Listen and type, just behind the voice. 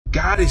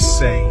God is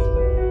saying,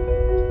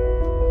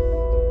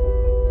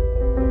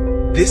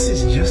 this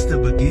is just the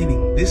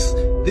beginning. This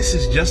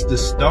is just the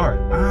start.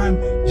 I'm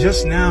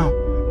just now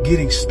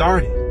getting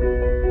started.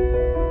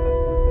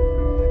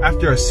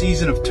 After a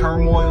season of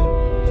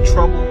turmoil,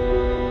 trouble,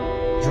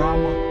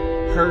 drama,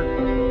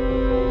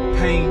 hurt,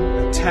 pain,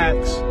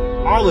 attacks,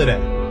 all of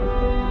that,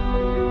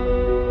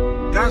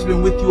 God's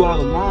been with you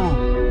all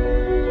along.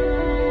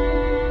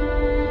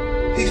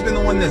 He's been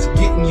the one that's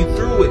getting you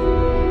through it.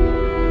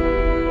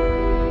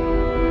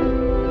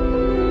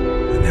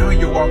 But now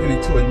you're walking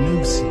into a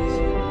new season.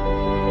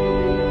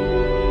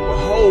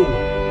 Behold,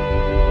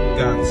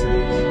 God says,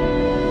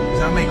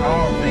 because I make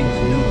all things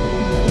new.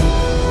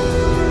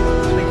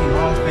 He's making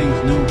all things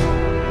new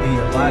in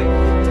your life.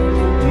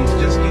 And He's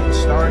just getting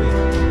started.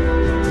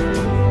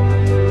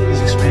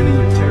 He's expanding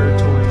your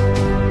territory.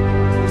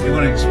 You're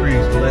going to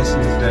experience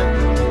blessings that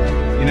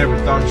you never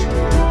thought you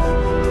would.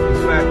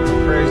 In fact, the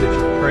prayers that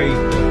you prayed,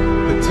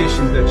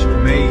 petitions that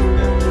you've made,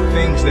 the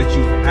things that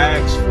you've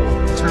asked for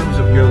in terms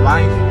of your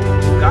life,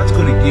 God's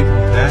going to give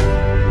you that.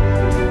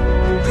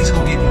 He's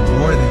going to give you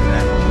more than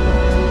that.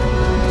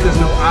 Because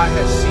no eye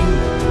has seen,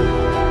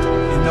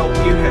 and no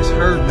ear has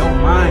heard, no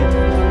mind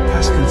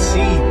has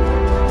conceived.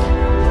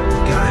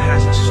 God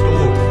has a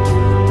store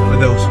for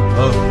those who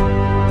love Him.